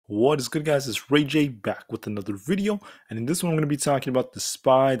What is good, guys? It's Rey-Jay back with another video, and in this one I'm going to be talking about the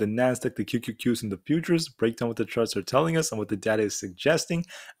SPY, the Nasdaq, the QQQs, and the futures, break down what the charts are telling us and what the data is suggesting,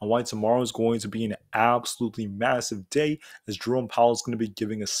 and why tomorrow is going to be an absolutely massive day as Jerome Powell is going to be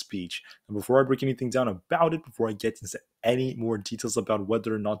giving a speech. And before I break anything down about it, before I get into any more details about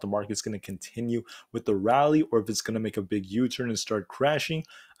whether or not the market is going to continue with the rally or if it's going to make a big U-turn and start crashing,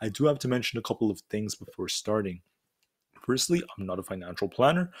 I do have to mention a couple of things before starting. Firstly, I'm not a financial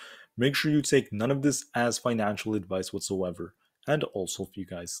planner. Make sure you take none of this as financial advice whatsoever. And also, if you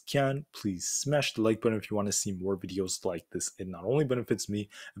guys can, please smash the like button if you want to see more videos like this. It not only benefits me,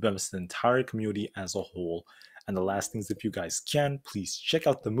 it benefits the entire community as a whole. And the last thing is, if you guys can, please check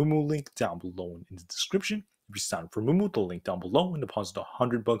out the Moomoo link down below in the description. If you sign up for Moomoo, the link down below, and deposit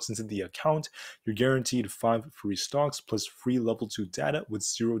 $100 into the account, you're guaranteed 5 free stocks plus free level 2 data with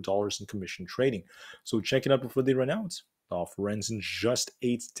 $0 in commission trading. So check it out before they run out. The offer ends in just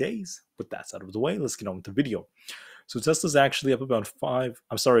 8 days. But that's out of the way. Let's get on with the video. So Tesla's actually up about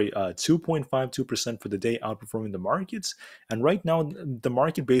 2.52% for the day, outperforming the markets. And right now, the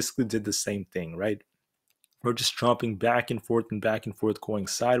market basically did the same thing, right? We're just dropping back and forth, going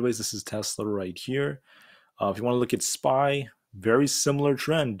sideways. This is Tesla right here. If you want to look at SPY, very similar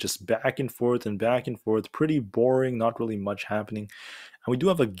trend, just back and forth, pretty boring, not really much happening. And we do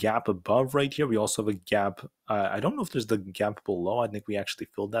have a gap above right here. We also have a gap. I don't know if there's the gap below. I think we actually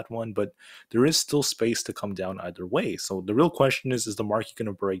filled that one, but there is still space to come down either way. So the real question is the market going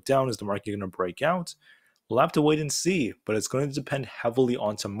to break down? Is the market going to break out? We'll have to wait and see, but it's going to depend heavily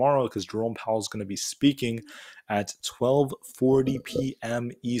on tomorrow because Jerome Powell is going to be speaking at 12:40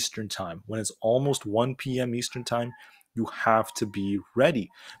 p.m. Eastern time. When it's almost 1 p.m. Eastern time, you have to be ready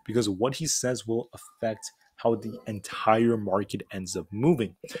because what he says will affect how the entire market ends up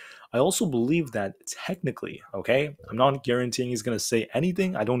moving. I also believe that technically, okay, I'm not guaranteeing he's going to say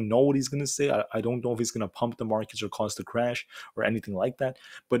anything. I don't know what he's going to say. I don't know if he's going to pump the markets or cause the crash or anything like that.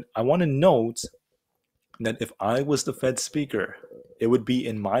 But I want to note that if I was the Fed speaker, it would be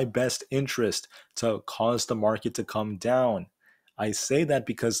in my best interest to cause the market to come down. I say that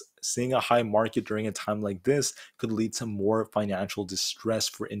because seeing a high market during a time like this could lead to more financial distress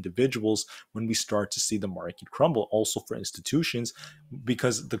for individuals when we start to see the market crumble. Also for institutions,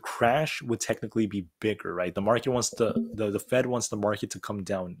 because the crash would technically be bigger, right? The market wants the Fed wants the market to come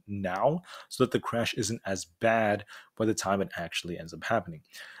down now so that the crash isn't as bad by the time it actually ends up happening.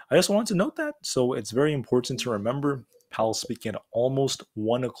 I just wanted to note that. So it's very important to remember Powell speaking at almost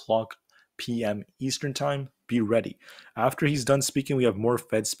 1 o'clock p.m. Eastern time. Be ready. After he's done speaking, we have more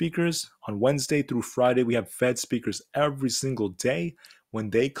Fed speakers. On Wednesday through Friday, we have Fed speakers every single day. When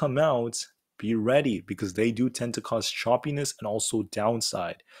they come out, be ready because they do tend to cause choppiness and also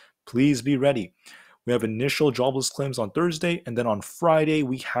downside. Please be ready. We have initial jobless claims on Thursday, and then on Friday,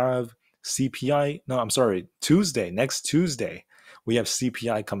 we have next Tuesday, we have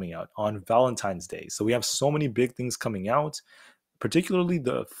CPI coming out on Valentine's Day. So we have so many big things coming out. Particularly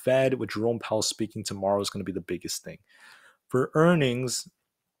the Fed with Jerome Powell speaking tomorrow is going to be the biggest thing. For earnings,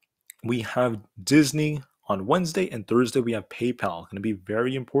 we have Disney on Wednesday, and Thursday we have PayPal. Going to be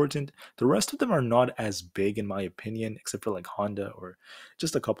very important. The rest of them are not as big in my opinion, except for like Honda or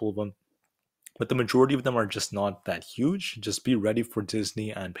just a couple of them. But the majority of them are just not that huge. Just be ready for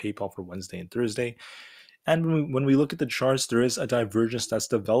Disney and PayPal for Wednesday and Thursday. And when we look at the charts, there is a divergence that's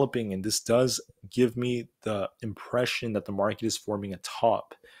developing, and this does give me the impression that the market is forming a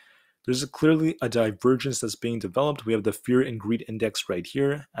top. There's clearly a divergence that's being developed. We have the fear and greed index right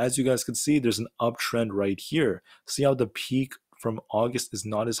here. As you guys can see, there's an uptrend right here. See how the peak from August is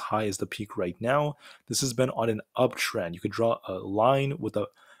not as high as the peak right now? This has been on an uptrend. You could draw a line with a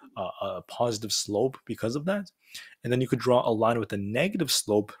positive slope because of that. And then you could draw a line with a negative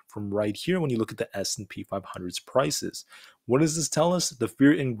slope from right here when you look at the S&P 500's prices. What does this tell us? The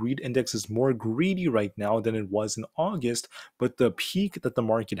fear and greed index is more greedy right now than it was in August, but the peak that the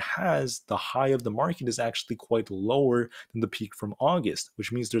market has, the high of the market, is actually quite lower than the peak from August,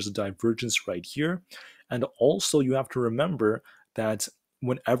 which means there's a divergence right here. And also you have to remember that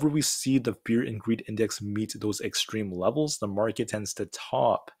whenever we see the fear and greed index meet those extreme levels, the market tends to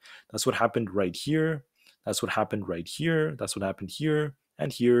top. That's what happened right here. That's what happened right here. That's what happened here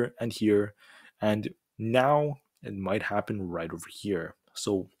and here and here. And now it might happen right over here.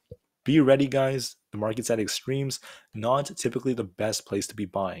 So be ready, guys. The market's at extremes, not typically the best place to be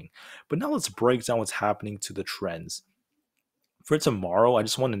buying. But now let's break down what's happening to the trends. For tomorrow, I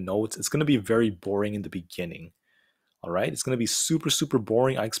just want to note it's going to be very boring in the beginning. All right, it's going to be super, super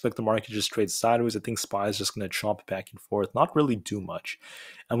boring. I expect the market to just trade sideways. I think SPY is just going to chop back and forth, not really do much.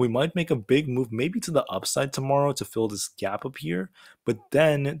 And we might make a big move, maybe to the upside tomorrow to fill this gap up here. But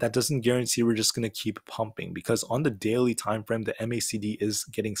then that doesn't guarantee we're just going to keep pumping, because on the daily time frame, the MACD is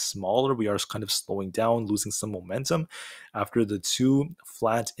getting smaller. We are kind of slowing down, losing some momentum after the two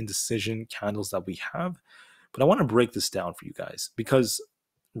flat indecision candles that we have. But I want to break this down for you guys, because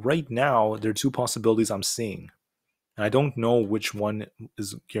right now there are two possibilities I'm seeing. And I don't know which one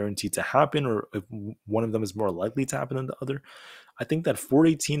is guaranteed to happen, or if one of them is more likely to happen than the other. I think that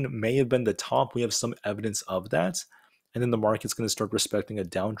 418 may have been the top. We have some evidence of that. And then the market's going to start respecting a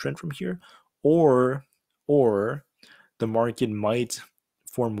downtrend from here. Or the market might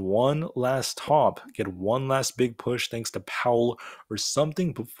form one last top, get one last big push thanks to Powell or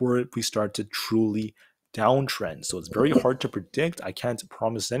something before we start to truly downtrend. So it's very hard to predict. I can't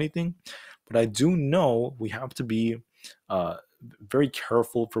promise anything, but I do know we have to be very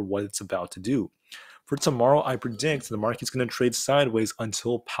careful for what it's about to do. For tomorrow, I predict the market's going to trade sideways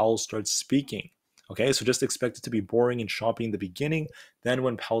until Powell starts speaking. Okay, so just expect it to be boring and choppy in the beginning. Then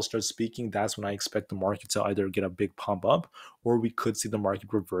when Powell starts speaking, that's when I expect the market to either get a big pump up, or we could see the market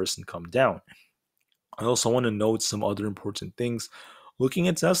reverse and come down. I also want to note some other important things. Looking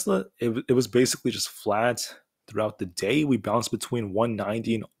at Tesla, it was basically just flat throughout the day. We bounced between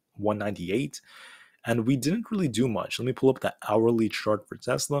 190 and 198, and we didn't really do much. Let me pull up the hourly chart for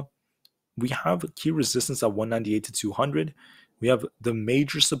Tesla. We have key resistance at 198 to 200. We have the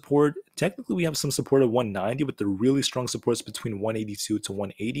major support. Technically, we have some support at 190, but the really strong support is between 182 to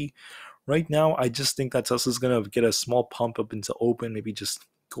 180. Right now, I just think that Tesla's going to get a small pump up into open, maybe just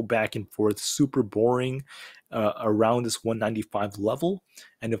go back and forth, super boring around this 195 level.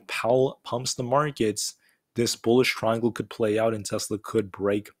 And if Powell pumps the markets, this bullish triangle could play out and Tesla could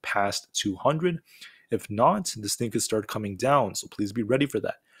break past 200. If not, this thing could start coming down. So please be ready for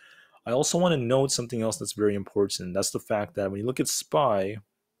that. I also want to note something else that's very important. That's the fact that when you look at SPY,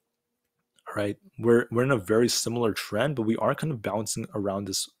 all right, we're in a very similar trend, but we are kind of bouncing around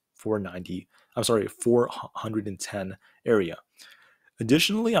this 410 area.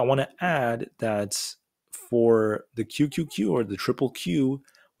 Additionally, I want to add that for the QQQ, or the triple Q,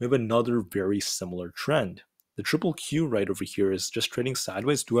 we have another very similar trend. The triple Q right over here is just trading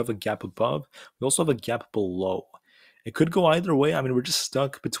sideways. Do have a gap above. We also have a gap below. It could go either way. I mean, we're just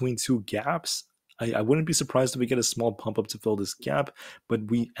stuck between two gaps. I wouldn't be surprised if we get a small pump up to fill this gap,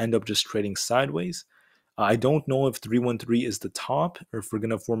 but we end up just trading sideways. I don't know if 313 is the top or if we're going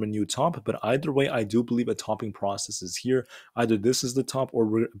to form a new top, but either way, I do believe a topping process is here. Either this is the top or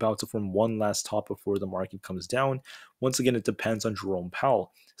we're about to form one last top before the market comes down. Once again, it depends on Jerome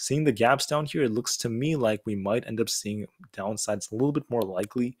Powell. Seeing the gaps down here, it looks to me like we might end up seeing downsides a little bit more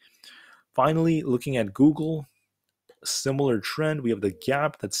likely. Finally, looking at Google, similar trend. We have the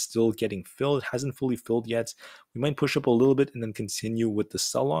gap that's still getting filled. It hasn't fully filled yet. We might push up a little bit and then continue with the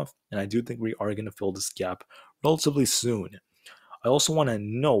sell-off. And I do think we are going to fill this gap relatively soon. I also want to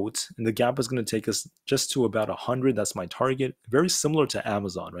note, and the gap is going to take us just to about 100. That's my target. Very similar to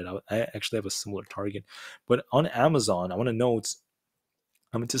Amazon, right? I actually have a similar target. But on Amazon, I want to note,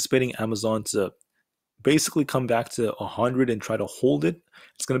 I'm anticipating Amazon to basically come back to 100 and try to hold it.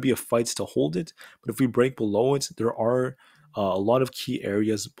 It's going to be a fight to hold it. But if we break below it, there are a lot of key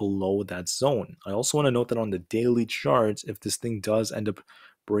areas below that zone. I also want to note that on the daily chart, if this thing does end up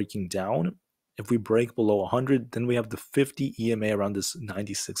breaking down, if we break below 100, then we have the 50 EMA around this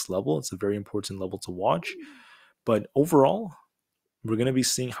 96 level. It's a very important level to watch. But overall, we're going to be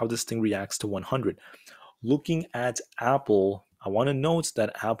seeing how this thing reacts to 100. Looking at Aapl, I want to note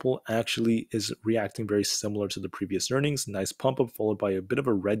that Aapl actually is reacting very similar to the previous earnings. Nice pump up followed by a bit of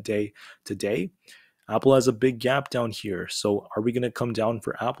a red day today. Aapl has a big gap down here. So are we going to come down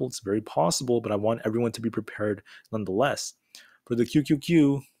for Aapl? It's very possible, but I want everyone to be prepared nonetheless. For the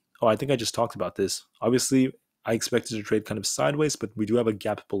QQQ, I think I just talked about this. Obviously, I expected to trade kind of sideways, but we do have a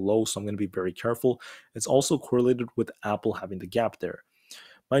gap below, so I'm going to be very careful. It's also correlated with Aapl having the gap there.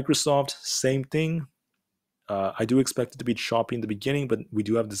 Microsoft, same thing. I do expect it to be choppy in the beginning, but we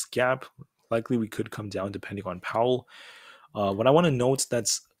do have this gap. Likely we could come down depending on Powell. What I want to note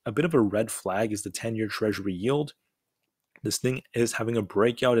that's a bit of a red flag is the 10-year Treasury yield. This thing is having a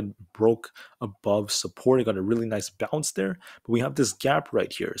breakout and broke above support. It got a really nice bounce there, but we have this gap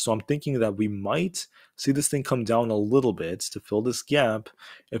right here. So I'm thinking that we might see this thing come down a little bit to fill this gap.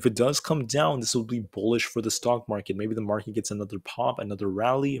 If it does come down, this will be bullish for the stock market. Maybe the market gets another pop, another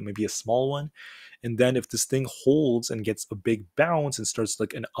rally, maybe a small one. And then if this thing holds and gets a big bounce and starts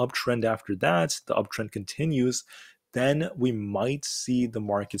like an uptrend after that, the uptrend continues, then we might see the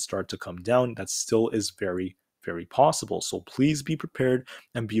market start to come down. That still is very very possible. So please be prepared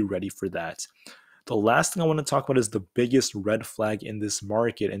and be ready for that. The last thing I want to talk about is the biggest red flag in this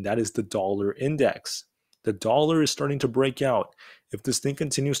market, and that is the dollar index. The dollar is starting to break out. If this thing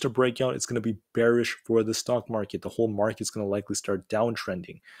continues to break out, it's going to be bearish for the stock market. The whole market is going to likely start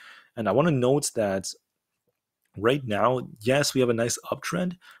downtrending. And I want to note that right now, yes, we have a nice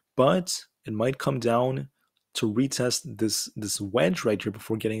uptrend, but it might come down to retest this wedge right here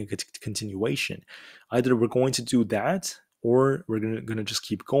before getting a continuation. Either we're going to do that or we're gonna just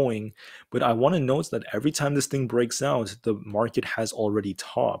keep going. But I want to note that every time this thing breaks out, the market has already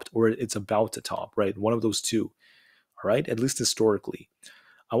topped or it's about to top, right? One of those two, all right? At least historically.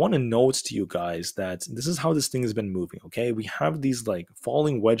 I want to note to you guys that this is how this thing has been moving, okay? We have these like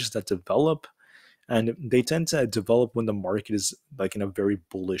falling wedges that develop, and they tend to develop when the market is like in a very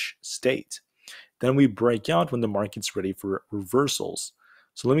bullish state. Then we break out when the market's ready for reversals.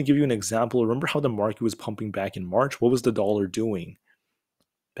 So let me give you an example. Remember how the market was pumping back in March? What was the dollar doing?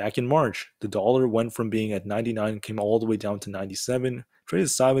 Back in March, the dollar went from being at 99, came all the way down to 97, traded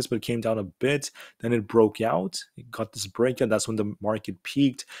sideways, but it came down a bit. Then it broke out. It got this breakout. That's when the market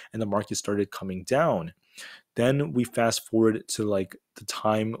peaked and the market started coming down. Then we fast forward to like the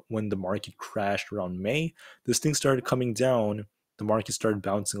time when the market crashed around May. This thing started coming down. The market started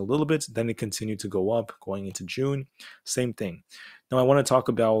bouncing a little bit. Then it continued to go up going into June. Same thing. Now I want to talk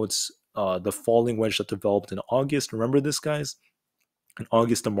about the falling wedge that developed in August. Remember this, guys? In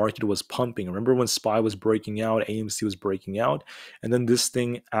August, the market was pumping. Remember when SPY was breaking out, AMC was breaking out, and then this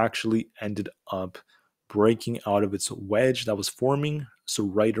thing actually ended up breaking out of its wedge that was forming. So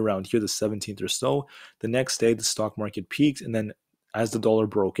right around here, the 17th or so, the next day, the stock market peaked, and then as the dollar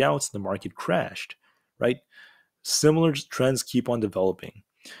broke out, the market crashed, right? Similar trends keep on developing.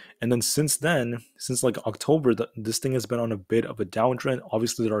 And then since then, since like October, this thing has been on a bit of a downtrend.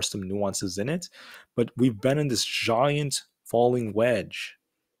 Obviously, there are some nuances in it, but we've been in this giant falling wedge.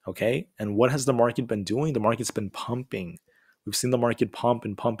 Okay. And what has the market been doing? The market's been pumping. We've seen the market pump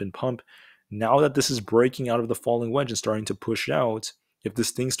and pump and pump. Now that this is breaking out of the falling wedge and starting to push out, if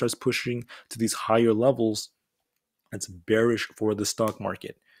this thing starts pushing to these higher levels, it's bearish for the stock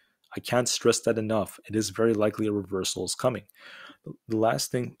market. I can't stress that enough. It is very likely a reversal is coming. The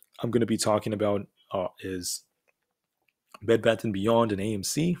last thing I'm going to be talking about is Bed Bath & Beyond and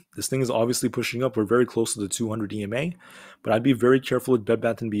AMC. This thing is obviously pushing up. We're very close to the 200 EMA, but I'd be very careful with Bed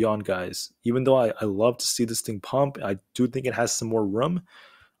Bath & Beyond, guys. Even though I love to see this thing pump, I do think it has some more room.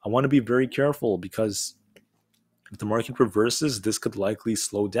 I want to be very careful because if the market reverses, this could likely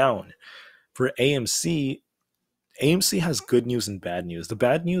slow down. For AMC, AMC has good news and bad news. The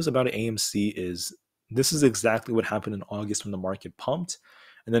bad news about AMC is this is exactly what happened in August when the market pumped.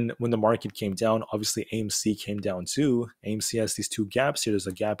 And then when the market came down, obviously AMC came down too. AMC has these two gaps here. There's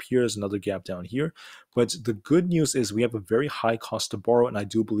a gap here, there's another gap down here. But the good news is we have a very high cost to borrow, and I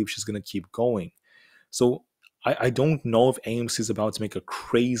do believe she's going to keep going. So I don't know if AMC is about to make a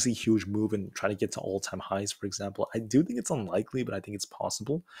crazy huge move and try to get to all-time highs, for example. I do think it's unlikely, but I think it's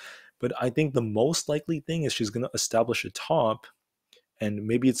possible. But I think the most likely thing is she's going to establish a top, and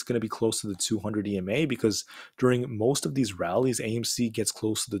maybe it's going to be close to the 200 EMA, because during most of these rallies, AMC gets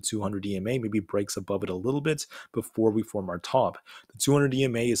close to the 200 EMA, maybe breaks above it a little bit before we form our top. The 200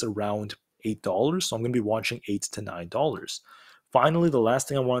 EMA is around $8, so I'm going to be watching $8 to $9. Finally, the last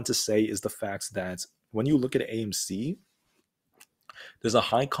thing I wanted to say is the fact that when you look at AMC, there's a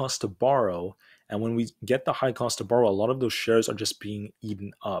high cost to borrow, and when we get the high cost to borrow, a lot of those shares are just being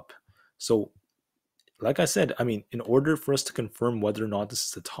eaten up. So like I said, I mean, in order for us to confirm whether or not this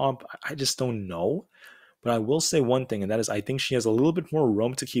is the top, I just don't know. But I will say one thing, and that is I think she has a little bit more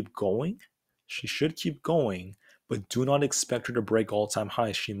room to keep going. She should keep going, but do not expect her to break all-time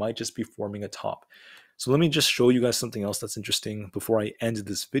highs. She might just be forming a top. So let me just show you guys something else that's interesting before I end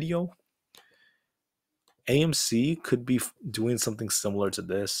this video. AMC could be doing something similar to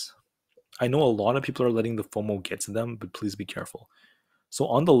this. I know a lot of people are letting the FOMO get to them, but please be careful. So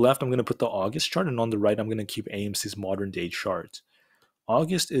on the left, I'm going to put the August chart, and on the right, I'm going to keep AMC's modern day chart.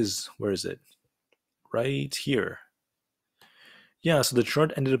 August is, where is it? Right here. Yeah, so the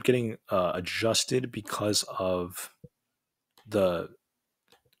chart ended up getting adjusted because of the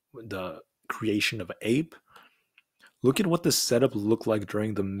creation of Ape. Look at what the setup looked like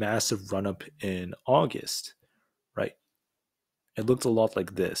during the massive run-up in August, right? It looked a lot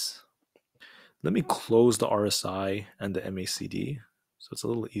like this. Let me close the RSI and the MACD so it's a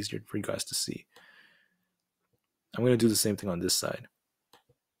little easier for you guys to see. I'm going to do the same thing on this side.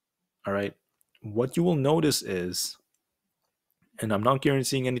 All right. What you will notice is, and I'm not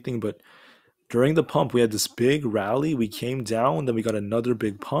guaranteeing anything, but During the pump, we had this big rally. We came down, then we got another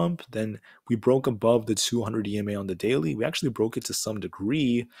big pump. Then we broke above the 200 EMA on the daily. We actually broke it to some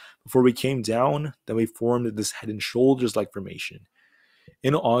degree before we came down. Then we formed this head and shoulders like formation.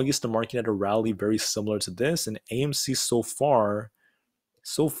 In August, the market had a rally very similar to this. And AMC so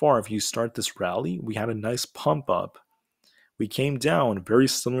far, if you start this rally, we had a nice pump up. We came down, very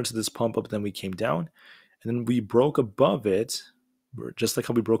similar to this pump up, then we came down. And then we broke above it, just like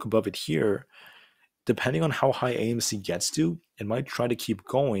how we broke above it here. Depending on how high AMC gets to, it might try to keep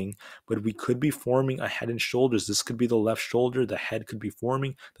going, but we could be forming a head and shoulders. This could be the left shoulder, the head could be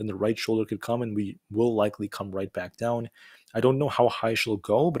forming, then the right shoulder could come, and we will likely come right back down. I don't know how high she'll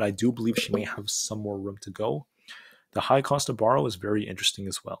go, but I do believe she may have some more room to go. The high cost to borrow is very interesting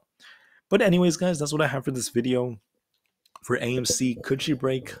as well. But anyways, guys, that's what I have for this video. For AMC, could she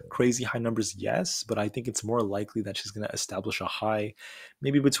break crazy high numbers? Yes, but I think it's more likely that she's going to establish a high,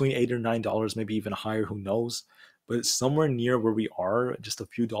 maybe between $8 or $9, maybe even higher, who knows. But somewhere near where we are, just a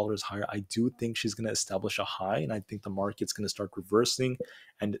few dollars higher, I do think she's going to establish a high, and I think the market's going to start reversing.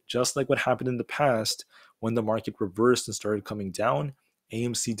 And just like what happened in the past, when the market reversed and started coming down,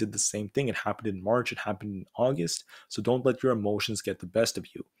 AMC did the same thing. It happened in March, it happened in August. So don't let your emotions get the best of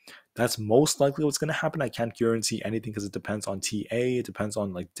you. That's most likely what's going to happen. I can't guarantee anything because it depends on TA, it depends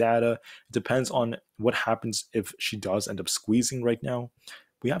on like data, it depends on what happens if she does end up squeezing right now.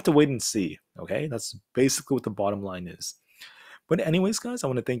 We have to wait and see, okay? That's basically what the bottom line is. But anyways, guys, I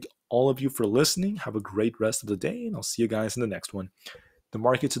want to thank all of you for listening. Have a great rest of the day, and I'll see you guys in the next one. The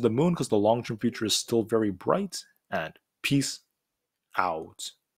market to the moon because the long-term future is still very bright, and peace out.